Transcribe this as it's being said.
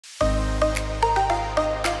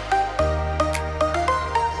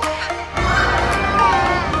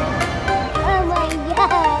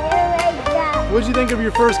what'd you think of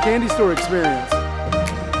your first candy store experience?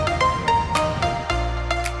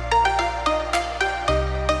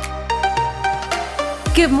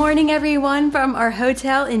 Good morning, everyone, from our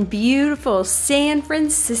hotel in beautiful San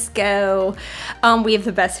Francisco. We have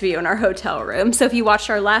the best view in our hotel room. So if you watched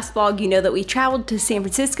our last vlog, you know that we traveled to San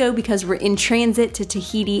Francisco because we're in transit to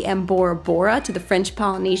Tahiti and Bora Bora, to the French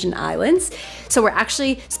Polynesian Islands. So we're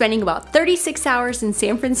actually spending about 36 hours in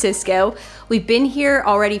San Francisco. We've been here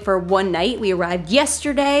already for one night. We arrived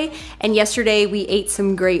yesterday, and yesterday we ate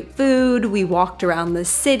some great food. We walked around the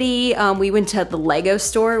city. We went to the Lego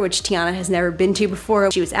store, which Tyanna has never been to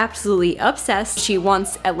before. She was absolutely obsessed. She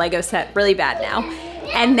wants a Lego set really bad now.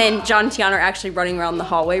 And then John and Tyanna are actually running around the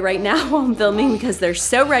hallway right now while I'm filming because they're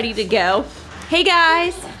so ready to go. Hey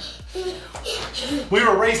guys! We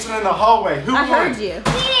were racing in the hallway. Who won? I heard you.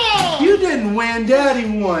 You didn't win.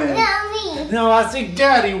 Daddy won. No, me. No, I think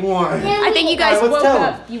Daddy won. I think you guys All right, woke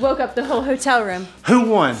up. You woke up the whole hotel room. Who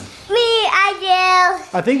won? Me, I do.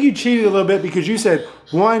 I think you cheated a little bit because you said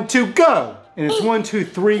 1, 2, go, and it's 1, 2,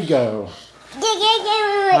 3, go.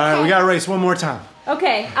 All right, we gotta race one more time.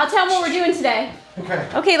 Okay, I'll tell them what we're doing today.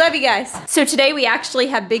 Okay, love you guys. So today we actually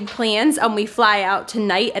have big plans. We fly out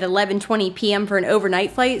tonight at 11:20 p.m. for an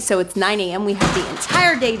overnight flight, so it's 9 a.m. We have the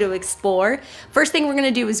entire day to explore. First thing we're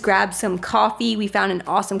gonna do is grab some coffee. We found an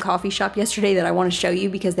awesome coffee shop yesterday that I wanna show you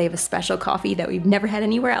because they have a special coffee that we've never had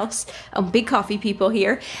anywhere else. Big coffee people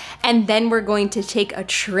here. And then we're going to take a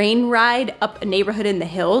train ride up a neighborhood in the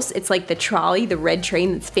hills. It's like the trolley, the red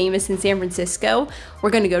train that's famous in San Francisco. We're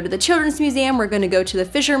gonna go to the Children's Museum. We're gonna go to the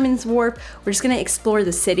Fisherman's Wharf. We're just gonna explore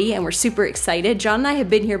the city, and we're super excited. John and I have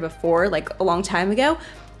been here before, like a long time ago,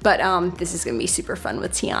 but this is gonna be super fun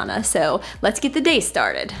with Tyanna. So let's get the day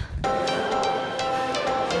started.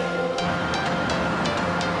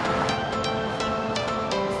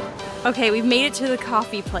 Okay, we've made it to the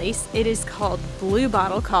coffee place. It is called Blue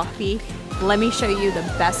Bottle Coffee. Let me show you the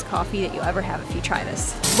best coffee that you'll ever have if you try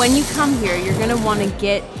this. When you come here, you're gonna wanna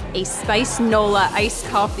get a Spice Nola iced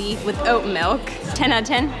coffee with oat milk. 10 out of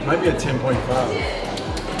 10? Might be a 10.5.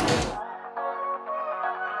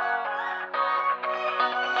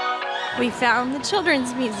 We found the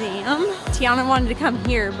Children's Museum. Tyanna wanted to come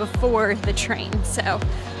here before the train, so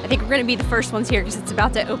I think we're gonna be the first ones here because it's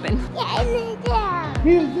about to open.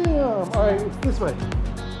 Museum! All right, it's this way.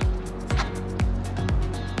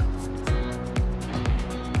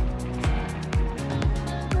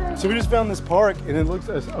 So we just found this park and it looks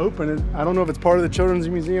it's open. And I don't know if it's part of the Children's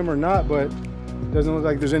Museum or not, but it doesn't look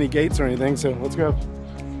like there's any gates or anything, so let's go.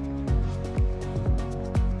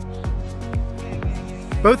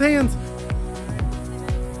 Both hands.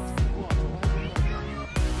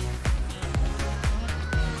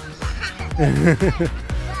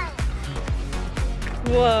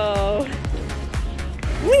 Whoa.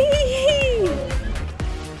 Whee!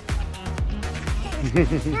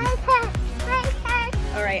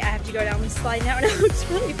 All right, I have to go down the slide now. No, it's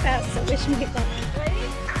really fast. I wish we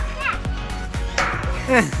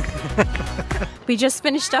could. We just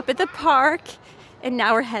finished up at the park, and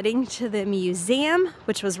now we're heading to the museum,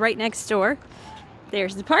 which was right next door.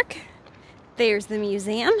 There's the park. There's the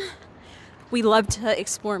museum. We love to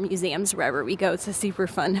explore museums wherever we go. It's a super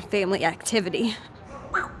fun family activity.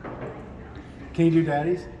 Can you do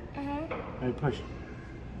daddies? All right, push.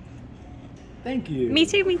 Thank you. Me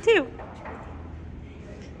too, me too.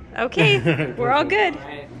 Okay, we're all good.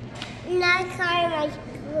 Not color my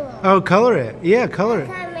school. Oh, color it. Yeah, color it.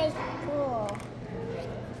 Color my school.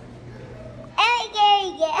 Oh, there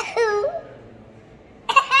you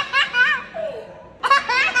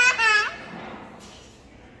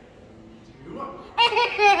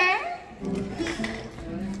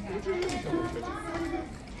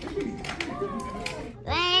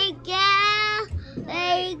go.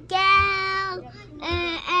 There you go.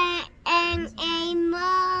 And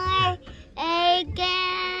more. There you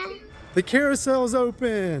go. The carousel's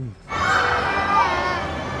open. Hey,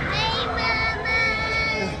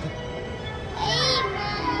 Mama. Hey,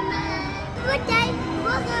 Mama. Look at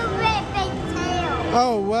rabbit tail.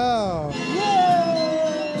 Oh, wow.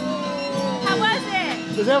 Yay! How was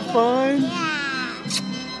it? Was that fun?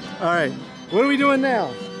 Yeah. All right, what are we doing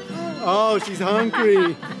now? Oh, she's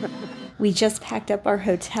hungry. We just packed up our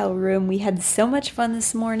hotel room. We had so much fun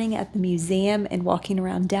this morning at the museum and walking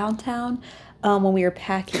around downtown. When we were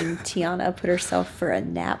packing, Tyanna put herself for a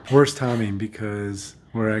nap. Worst timing because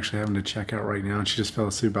we're actually having to check out right now, and she just fell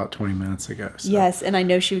asleep about 20 minutes ago. So. Yes, and I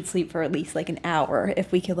know she would sleep for at least like an hour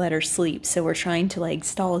if we could let her sleep. So we're trying to like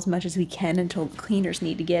stall as much as we can until the cleaners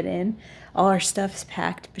need to get in. All our stuff's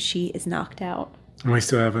packed, but she is knocked out. And we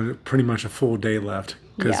still have pretty much a full day left.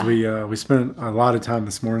 because we spent a lot of time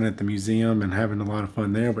this morning at the museum and having a lot of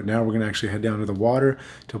fun there. But now we're gonna actually head down to the water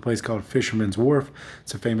to a place called Fisherman's Wharf.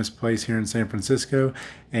 It's a famous place here in San Francisco,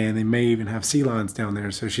 and they may even have sea lions down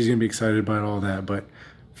there. So she's gonna be excited about all that. But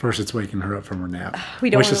first, it's waking her up from her nap.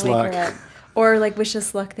 We don't want to wake her up, or like wish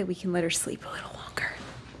us luck that we can let her sleep a little longer.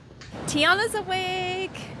 Tyanna's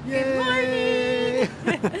awake. Yay!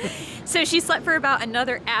 Good morning. So she slept for about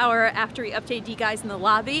another hour after we updated you guys in the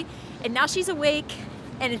lobby, and now she's awake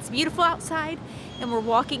and it's beautiful outside, and we're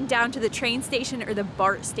walking down to the train station, or the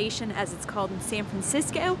BART station as it's called in San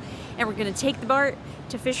Francisco, and we're gonna take the BART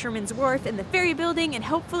to Fisherman's Wharf and the ferry building and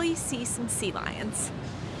hopefully see some sea lions.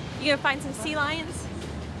 You gonna find some sea lions?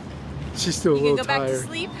 She's still a little tired. You gonna go back to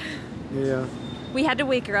sleep? Yeah. We had to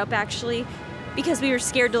wake her up actually, because we were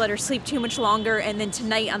scared to let her sleep too much longer, and then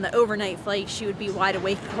tonight on the overnight flight she would be wide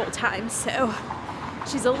awake the whole time, so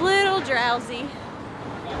she's a little drowsy.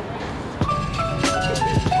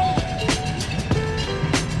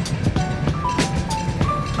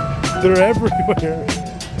 They're everywhere.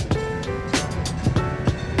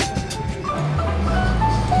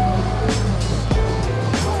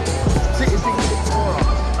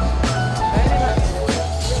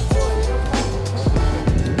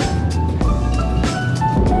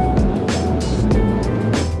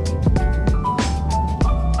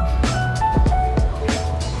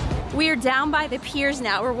 Down by the piers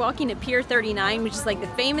now. We're walking to Pier 39, which is like the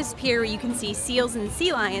famous pier where you can see seals and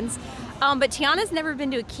sea lions. But Tyanna's never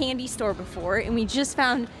been to a candy store before, and we just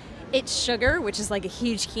found It's Sugar, which is like a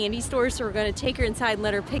huge candy store, so we're gonna take her inside and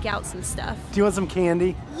let her pick out some stuff. Do you want some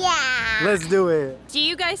candy? Yeah. Let's do it. Do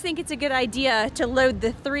you guys think it's a good idea to load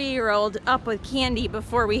the 3-year-old up with candy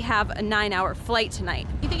before we have a 9-hour flight tonight?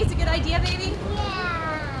 You think it's a good idea, baby? Yeah.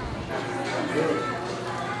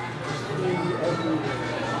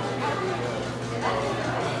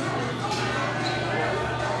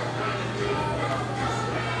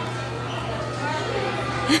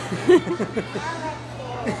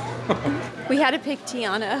 We had to pick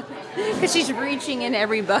Tyanna up because she's reaching in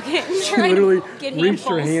every bucket and trying literally to get reached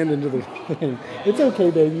her hand into the thing. It's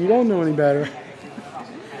okay, baby. You don't know any better.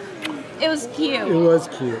 It was cute. It was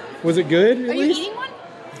cute. Was it good? Are you eating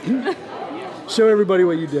one? Show everybody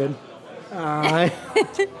what you did.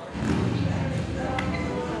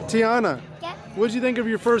 Tyanna, Yeah. what did you think of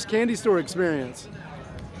your first candy store experience?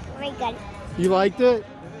 Very good. You liked it?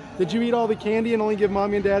 Did you eat all the candy and only give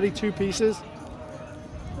mommy and daddy 2 pieces?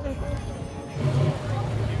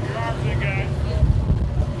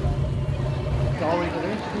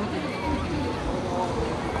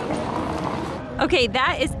 Okay,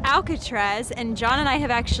 that is Alcatraz, and John and I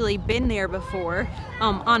have actually been there before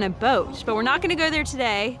on a boat, but we're not gonna go there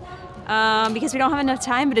today because we don't have enough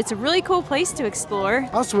time, but it's a really cool place to explore.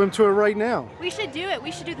 I'll swim to it right now. We should do it.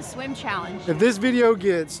 We should do the swim challenge. If this video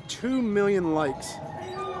gets 2 million likes,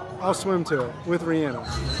 I'll swim to it with Rhianna.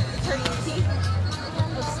 Turn your teeth.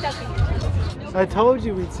 Oh, stuck in your teeth. I told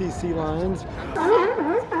you we'd see sea lions.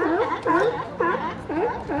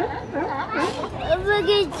 Look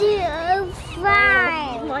at you, I'm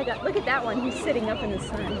fine. Oh my God, look at that one. He's sitting up in the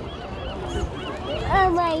sun. Oh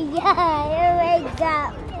my God, I wake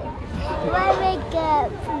up. I wake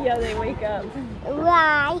up. Yeah, they wake up.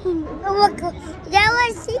 Why? Look, that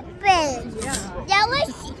was sleeping. Yeah. That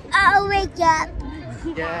was, I'll wake up.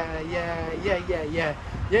 Yeah, yeah, yeah, yeah, yeah.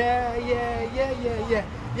 Yeah, yeah, yeah, yeah, yeah.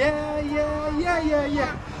 Yeah, yeah, yeah, yeah,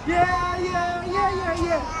 yeah. Yeah, yeah, yeah, yeah,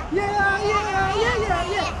 yeah. Yeah, yeah, yeah,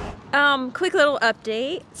 yeah, yeah. Quick little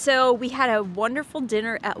update. So we had a wonderful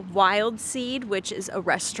dinner at Wild Seed, which is a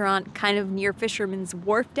restaurant kind of near Fisherman's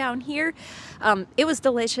Wharf down here. It was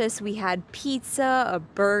delicious. We had pizza, a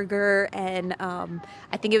burger, and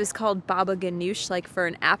I think it was called baba ganoush, like for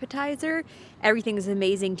an appetizer. Everything is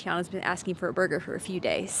amazing. Tyanna's been asking for a burger for a few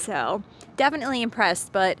days, so definitely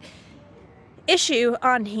impressed. But issue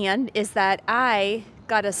on hand is that I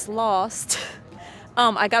got us lost.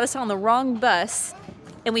 I got us on the wrong bus,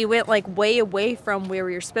 and we went like way away from where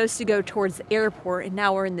we were supposed to go towards the airport, and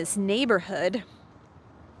now we're in this neighborhood.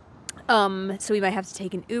 So we might have to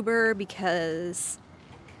take an Uber because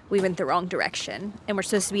we went the wrong direction, and we're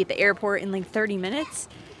supposed to be at the airport in like 30 minutes,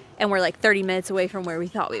 and we're like 30 minutes away from where we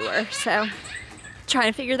thought we were. So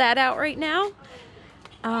trying to figure that out right now.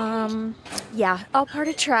 Yeah, all part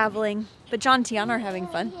of traveling, but John and Tyanna are having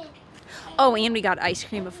fun. Oh, and we got ice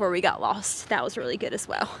cream before we got lost. That was really good as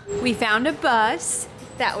well. We found a bus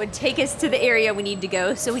that would take us to the area we need to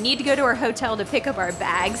go. So we need to go to our hotel to pick up our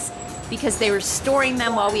bags because they were storing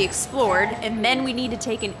them while we explored, and then we need to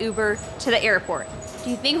take an Uber to the airport. Do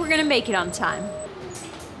you think we're gonna make it on time?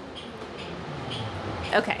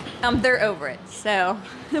 Okay, they're over it, so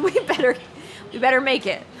we We better make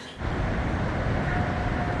it.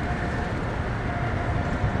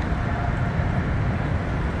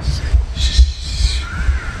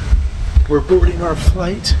 We're boarding our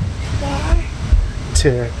flight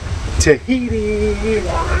to Tahiti.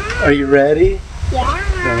 Are you ready? Yeah.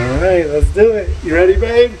 All right, let's do it. You ready,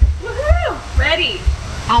 babe? Woohoo! Ready.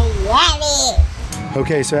 I'm ready.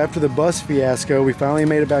 Okay, so after the bus fiasco, we finally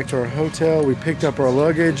made it back to our hotel. We picked up our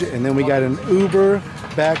luggage, and then we got an Uber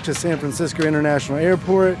back to San Francisco International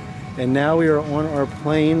Airport. And now we are on our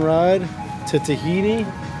plane ride to Tahiti.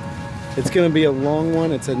 It's gonna be a long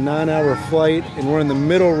one. It's a 9-hour flight, and we're in the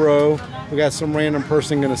middle row. We got some random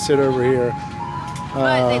person gonna sit over here.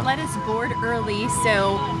 But they let us board early,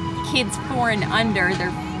 so kids 4 and under,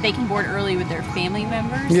 they can board early with their family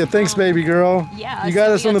members. Yeah, thanks, baby girl. Yeah, you got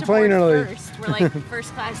so us on the plane early. First. We're like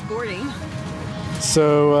first class boarding.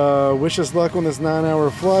 So wish us luck on this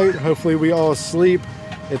 9-hour flight. Hopefully we all sleep.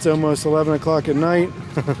 It's almost 11 o'clock at night.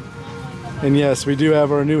 And yes, we do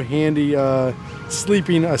have our new handy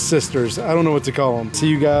sleeping assisters. I don't know what to call them. See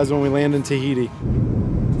you guys when we land in Tahiti.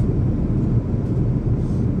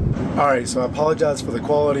 All right, so I apologize for the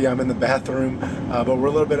quality. I'm in the bathroom, but we're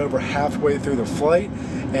a little bit over halfway through the flight,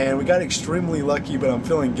 and we got extremely lucky, but I'm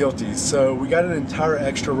feeling guilty. So we got an entire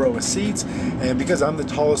extra row of seats, and because I'm the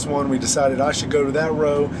tallest one, we decided I should go to that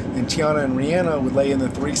row, and Tyanna and Rhianna would lay in the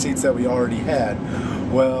 3 seats that we already had.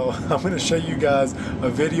 Well, I'm going to show you guys a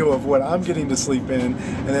video of what I'm getting to sleep in,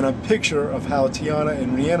 and then a picture of how Tyanna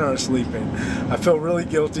and Rhianna are sleeping. I feel really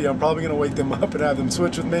guilty. I'm probably going to wake them up and have them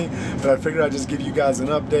switch with me, but I figured I'd just give you guys an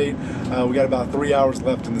update. We got about 3 hours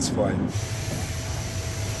left in this flight.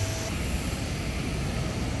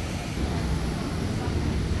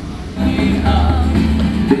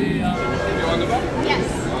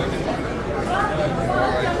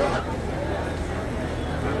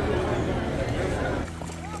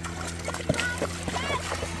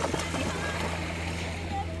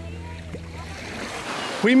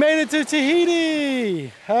 We made it to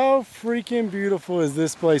Tahiti! How freaking beautiful is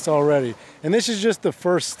this place already? And this is just the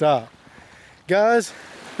first stop. Guys,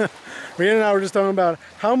 Rhianna and I were just talking about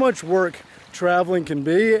how much work traveling can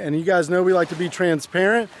be, and you guys know we like to be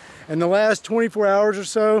transparent. And the last 24 hours or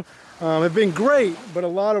so have been great, but a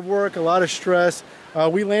lot of work, a lot of stress.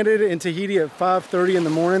 We landed in Tahiti at 5:30 in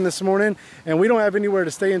the morning this morning, and we don't have anywhere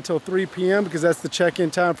to stay until 3 p.m. because that's the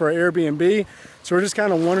check-in time for our Airbnb. So we're just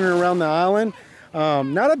kind of wandering around the island.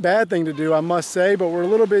 Not a bad thing to do, I must say, but we're a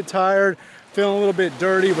little bit tired, feeling a little bit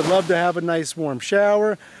dirty, would love to have a nice warm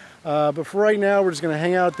shower. But for right now, we're just gonna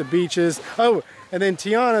hang out at the beaches. Oh, and then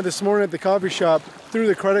Tyanna this morning at the coffee shop threw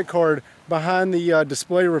the credit card behind the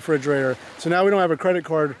display refrigerator. So now we don't have a credit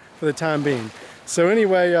card for the time being. So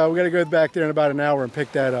anyway, we gotta go back there in about an hour and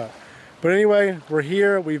pick that up. But anyway, we're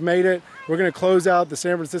here, we've made it. We're gonna close out the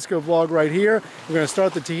San Francisco vlog right here. We're gonna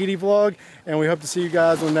start the Tahiti vlog, and we hope to see you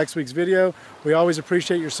guys on next week's video. We always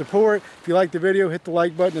appreciate your support. If you like the video, hit the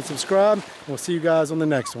like button and subscribe, and we'll see you guys on the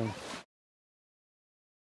next one.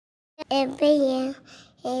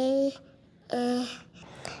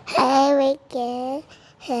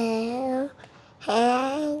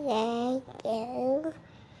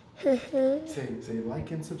 Say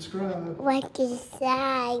like and subscribe. Like and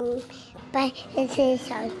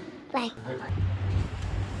sign. Bye. Bye.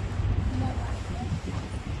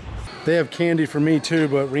 They have candy for me too,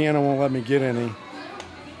 but Rhianna won't let me get any.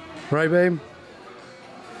 Right, babe?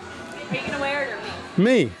 Are you gonna wear it or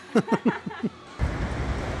me? Me.